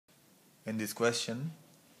In this question,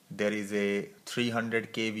 there is a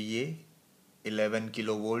 300 kVA, 11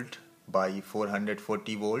 kilovolt by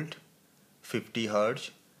 440 volt, 50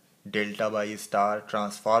 Hz delta by star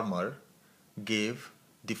transformer gave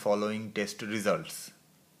the following test results.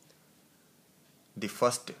 The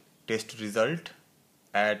first test result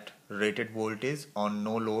at rated voltage on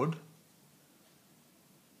no load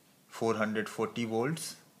 440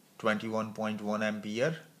 volts, 21.1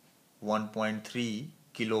 ampere, 1.3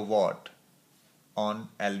 kilowatt on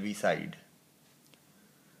LV side.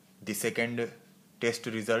 The second test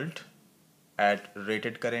result at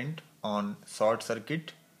rated current on short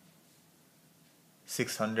circuit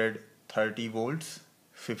 630 volts,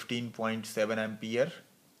 15.7 ampere,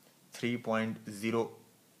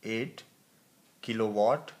 3.08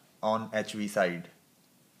 kilowatt on HV side.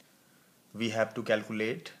 We have to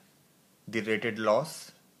calculate the rated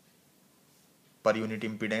loss per unit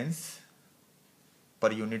impedance,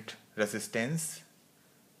 per unit resistance,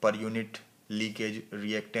 per unit leakage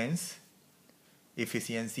reactance,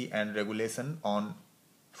 efficiency and regulation on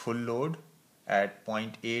full load at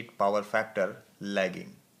 0.8 power factor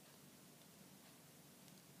lagging.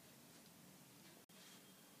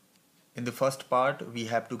 In the first part, we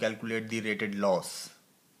have to calculate the rated loss.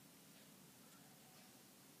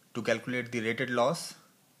 To calculate the rated loss,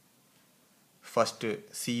 first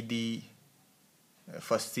see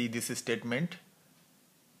this statement.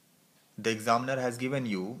 The examiner has given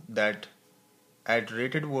you that at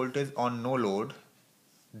rated voltage on no load,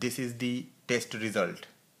 this is the test result.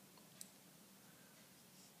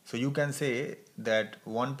 So you can say that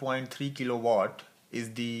 1.3 kilowatt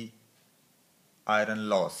is the iron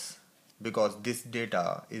loss, because this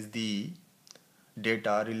data is the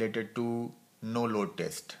data related to no load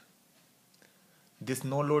test. This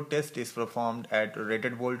no load test is performed at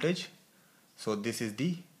rated voltage, so this is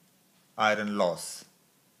the iron loss,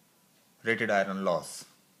 rated iron loss.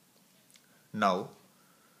 Now,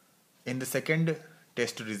 in the second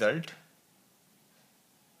test result,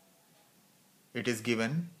 it is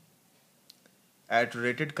given at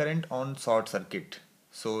rated current on short circuit.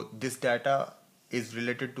 So this data is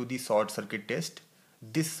related to the short circuit test.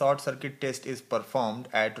 This short circuit test is performed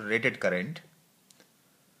at rated current.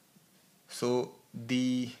 So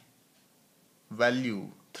the value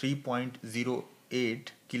 3.08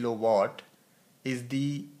 kilowatt is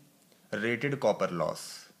the rated copper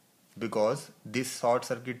loss, because this short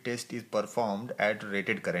circuit test is performed at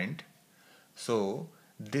rated current. So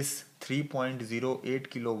this 3.08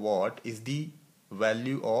 kilowatt is the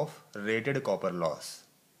value of rated copper loss.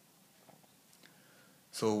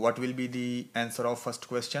 So what will be the answer of first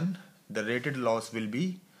question? The rated loss will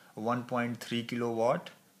be 1.3 kilowatt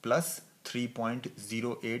plus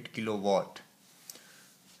 3.08 kilowatt.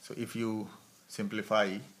 So if you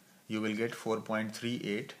simplify, you will get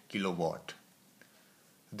 4.38 kilowatt.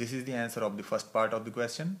 This is the answer of the first part of the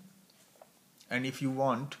question. And if you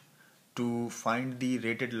want to find the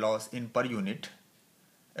rated loss in per unit,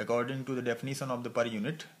 according to the definition of the per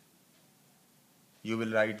unit, you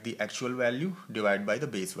will write the actual value divided by the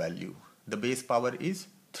base value. The base power is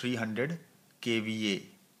 300 kVA.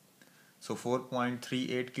 So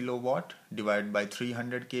 4.38 kilowatt divided by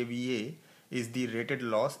 300 kVA is the rated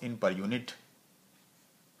loss in per unit.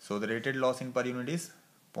 So the rated loss in per unit is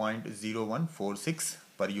 0.0146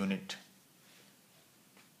 per unit.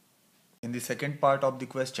 In the second part of the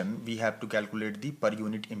question, we have to calculate the per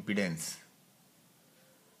unit impedance.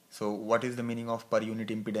 So what is the meaning of per unit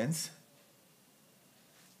impedance?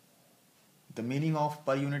 The meaning of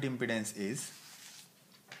per unit impedance is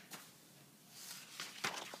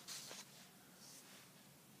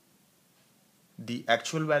the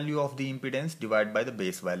actual value of the impedance divided by the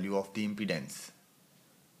base value of the impedance.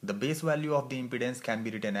 The base value of the impedance can be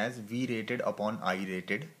written as V rated upon I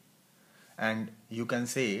rated, and you can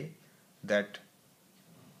say that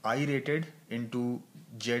I rated into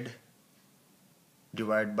Z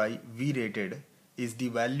divided by V rated is the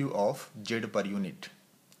value of Z per unit.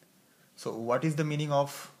 So what is the meaning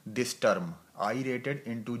of this term, I rated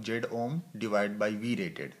into Z ohm divided by V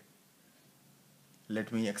rated?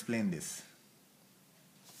 Let me explain this.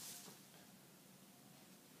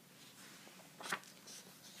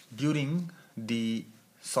 During the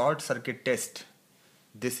short circuit test,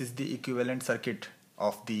 this is the equivalent circuit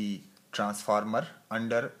of the transformer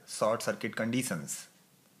under short circuit conditions.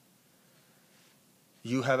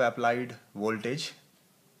 You have applied voltage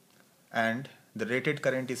and the rated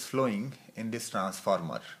current is flowing in this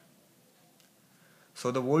transformer.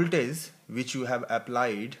 So the voltage which you have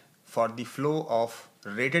applied for the flow of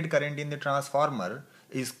rated current in the transformer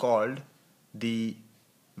is called the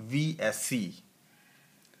VSC.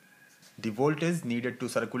 The voltage needed to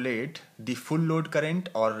circulate the full load current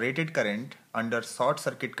or rated current under short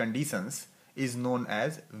circuit conditions is known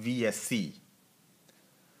as VSC.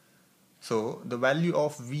 So the value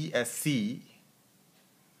of VSC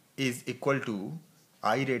is equal to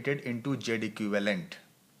I rated into Z equivalent.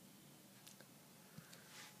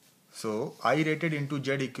 So I rated into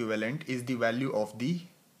Z equivalent is the value of the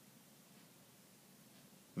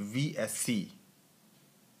VSC.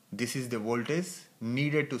 This is the voltage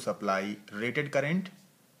needed to supply rated current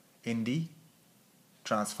in the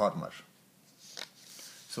transformer.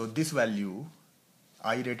 So this value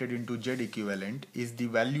I rated into Z equivalent is the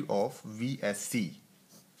value of VSC.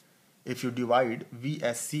 If you divide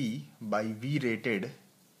VSC by V rated,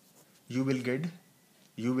 you will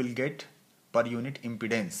get per unit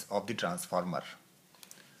impedance of the transformer.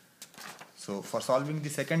 So for solving the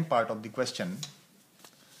second part of the question,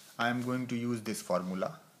 I am going to use this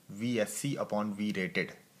formula VSC upon V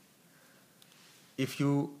rated. If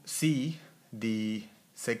you see the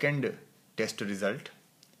second test result,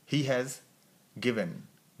 the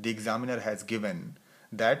examiner has given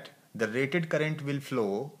that the rated current will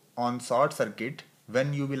flow on short circuit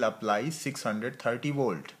when you will apply 630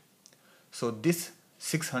 volt. So this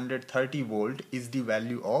 630 volt is the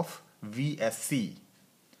value of VSC,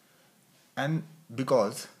 and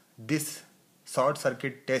because this short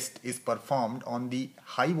circuit test is performed on the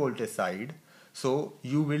high voltage side, so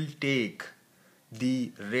you will take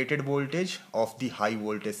the rated voltage of the high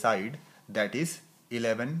voltage side, that is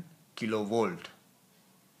 11 kilovolt.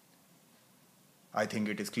 I think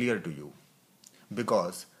it is clear to you,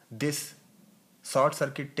 because this short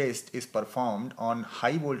circuit test is performed on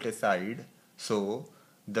high voltage side, so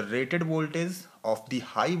the rated voltage of the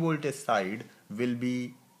high voltage side will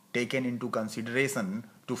be taken into consideration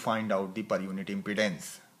to find out the per unit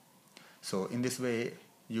impedance. So in this way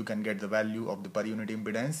you can get the value of the per unit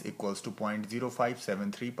impedance equals to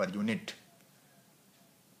 0.0573 per unit.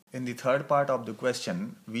 In the third part of the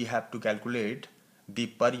question, we have to calculate the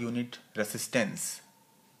per unit resistance.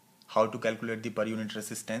 How to calculate the per unit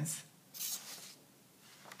resistance?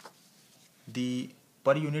 The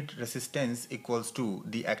per unit resistance equals to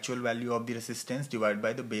the actual value of the resistance divided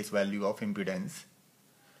by the base value of impedance.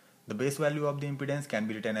 The base value of the impedance can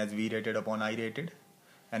be written as V rated upon I rated,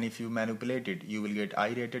 and if you manipulate it, you will get I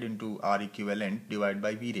rated into R equivalent divided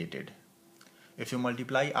by V rated. If you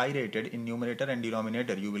multiply I rated in numerator and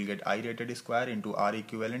denominator, you will get I rated square into R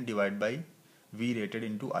equivalent divided by V rated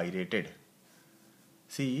into I rated.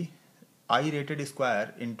 See, I rated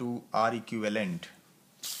square into R equivalent.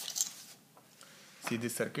 See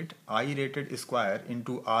this circuit, I rated square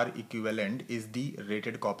into R equivalent is the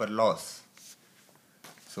rated copper loss.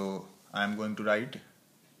 So I am going to write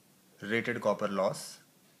rated copper loss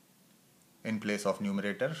in place of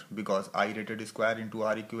numerator, because I rated square into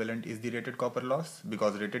R equivalent is the rated copper loss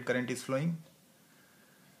because rated current is flowing,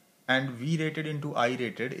 and V rated into I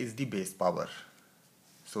rated is the base power.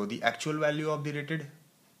 So the actual value of the rated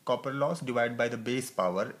copper loss divided by the base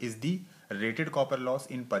power is the rated copper loss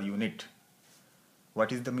in per unit.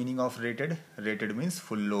 What is the meaning of rated? Rated means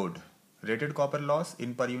full load. Rated copper loss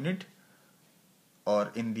in per unit,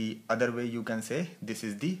 or in the other way you can say this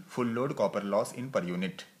is the full load copper loss in per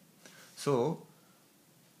unit. So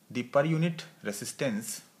the per unit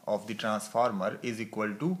resistance of the transformer is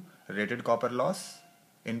equal to rated copper loss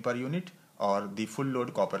in per unit or the full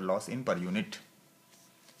load copper loss in per unit.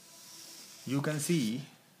 You can see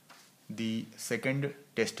the second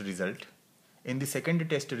test result. In the second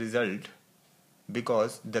test result,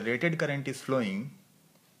 because the rated current is flowing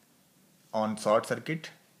on short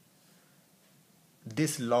circuit,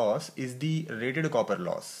 this loss is the rated copper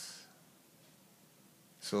loss.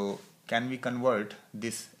 So can we convert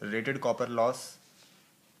this rated copper loss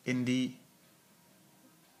in the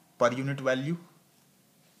per unit value?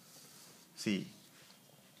 See,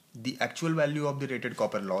 the actual value of the rated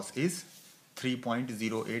copper loss is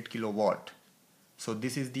 3.08 kilowatt. So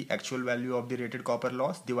this is the actual value of the rated copper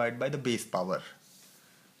loss divided by the base power.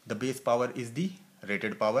 The base power is the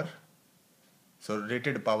rated power. So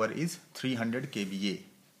rated power is 300 kVA.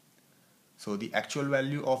 So the actual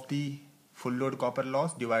value of the full load copper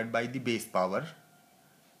loss divided by the base power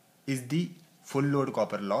is the full load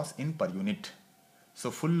copper loss in per unit. So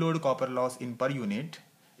full load copper loss in per unit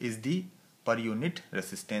is the per unit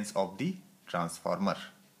resistance of the transformer.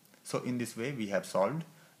 So in this way we have solved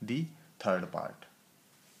the third part.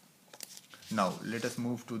 Now let us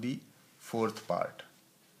move to the fourth part.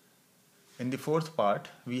 In the fourth part,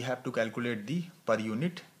 we have to calculate the per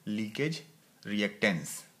unit leakage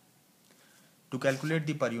reactance. To calculate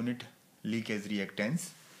the per unit leakage reactance,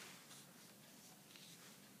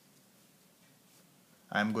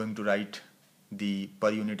 I am going to write the per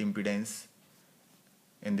unit impedance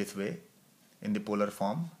in this way, in the polar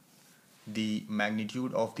form. The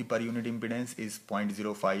magnitude of the per unit impedance is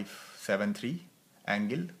 0.0573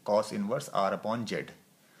 angle cos inverse R upon Z.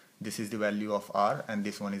 This is the value of R and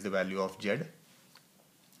this one is the value of Z.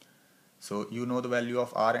 So you know the value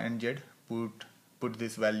of R and Z. Put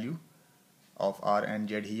this value of R and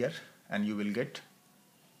Z here and you will get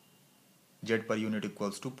Z per unit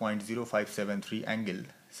equals to 0.0573 angle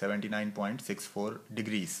 79.64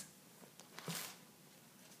 degrees.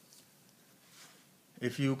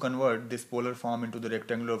 If you convert this polar form into the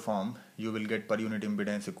rectangular form, you will get per unit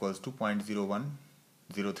impedance equals to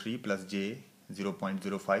 0.0103 plus j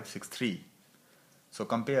 0.0563. So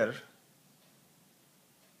compare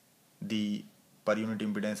the per unit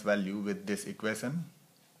impedance value with this equation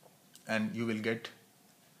and you will get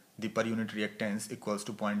the per unit reactance equals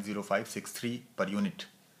to 0.0563 per unit.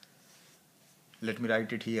 Let me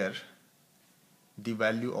write it here. The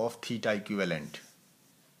value of theta equivalent.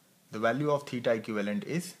 The value of theta equivalent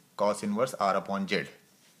is cos inverse R upon Z.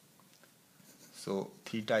 So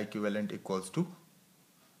theta equivalent equals to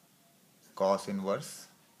cos inverse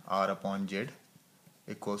R upon Z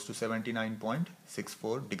equals to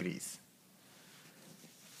 79.64 degrees.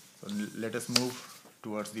 So let us move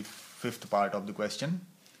towards the fifth part of the question.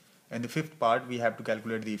 In the fifth part, we have to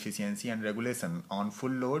calculate the efficiency and regulation on full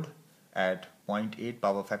load at 0.8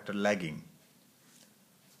 power factor lagging.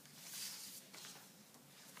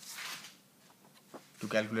 To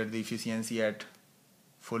calculate the efficiency at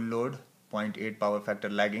full load 0.8 power factor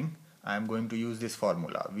lagging, I am going to use this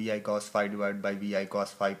formula, Vi cos phi divided by Vi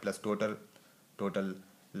cos phi plus total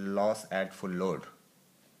loss at full load.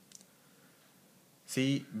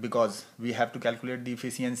 See, because we have to calculate the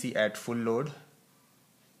efficiency at full load,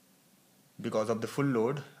 because of the full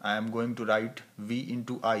load, I am going to write V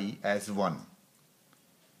into I as 1.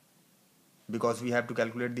 Because we have to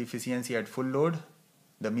calculate the efficiency at full load,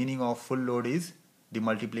 the meaning of full load is the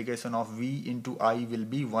multiplication of V into I will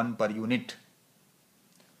be 1 per unit.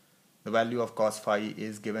 The value of cos phi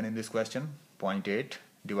is given in this question, 0.8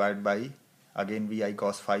 divided by, again Vi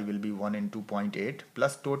cos phi will be 1 into 0.8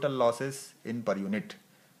 plus total losses in per unit.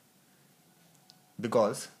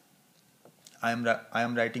 Because I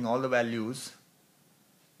am writing all the values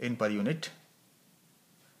in per unit,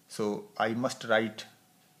 so I must write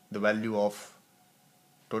the value of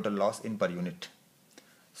total loss in per unit.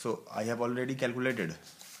 So I have already calculated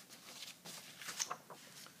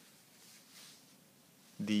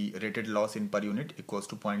the rated loss in per unit equals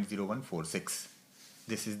to 0.0146.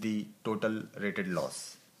 This is the total rated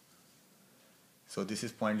loss. So this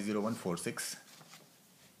is 0.0146.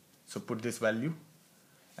 So put this value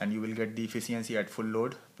and you will get the efficiency at full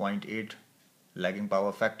load 0.8 lagging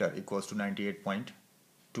power factor equals to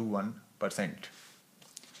 98.21%.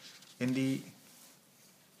 In the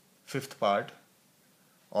fifth part,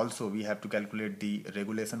 also we have to calculate the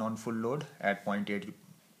regulation on full load at 0.8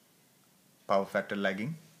 power factor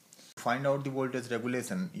lagging. To find out the voltage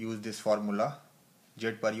regulation, use this formula,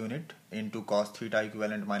 Z per unit into cos theta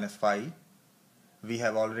equivalent minus phi. We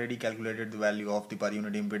have already calculated the value of the per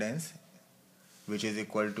unit impedance, which is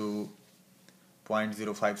equal to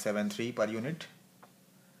 0.0573 per unit.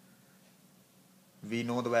 We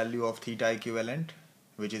know the value of theta equivalent,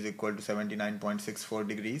 which is equal to 79.64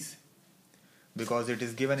 degrees. Because it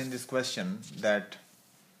is given in this question that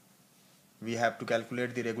we have to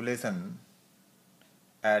calculate the regulation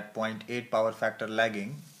at 0.8 power factor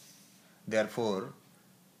lagging, therefore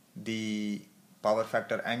the power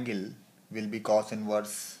factor angle will be cos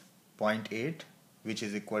inverse 0.8, which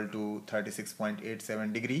is equal to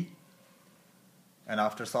 36.87 degree, and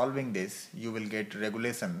after solving this you will get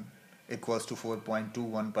regulation equals to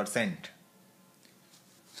 4.21%.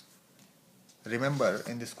 Remember,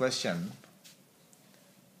 in this question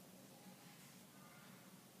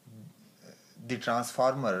the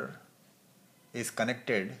transformer is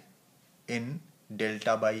connected in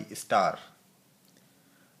delta by star,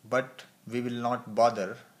 but we will not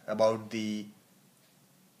bother about the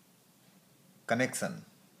connection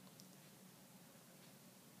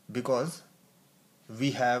because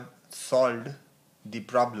we have solved the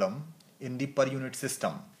problem in the per unit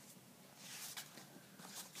system.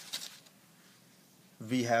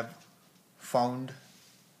 We have found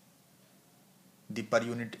the per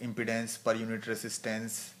unit impedance, per unit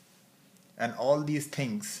resistance, and all these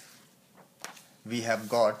things we have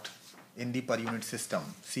got in the per unit system.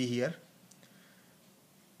 See here,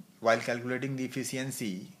 while calculating the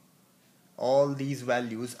efficiency, all these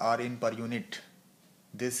values are in per unit.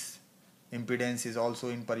 This impedance is also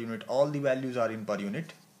in per unit. All the values are in per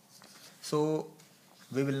unit. So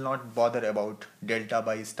we will not bother about delta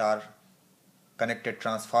by star connected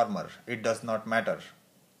transformer. It does not matter.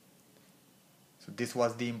 So this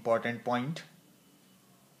was the important point,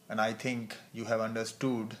 and I think you have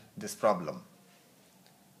understood this problem.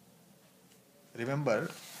 Remember,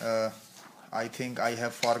 I think I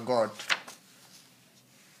have forgot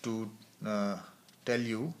to tell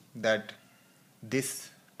you that this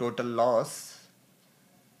total loss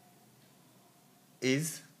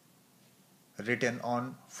is written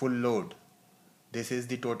on full load. This is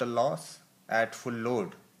the total loss at full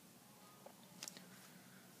load.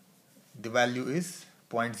 The value is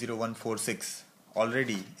 0.0146.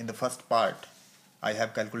 Already in the first part I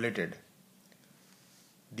have calculated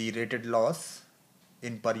the rated loss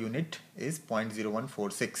in per unit is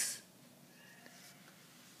 0.0146.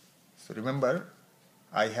 So remember,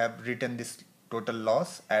 I have written this total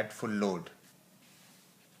loss at full load.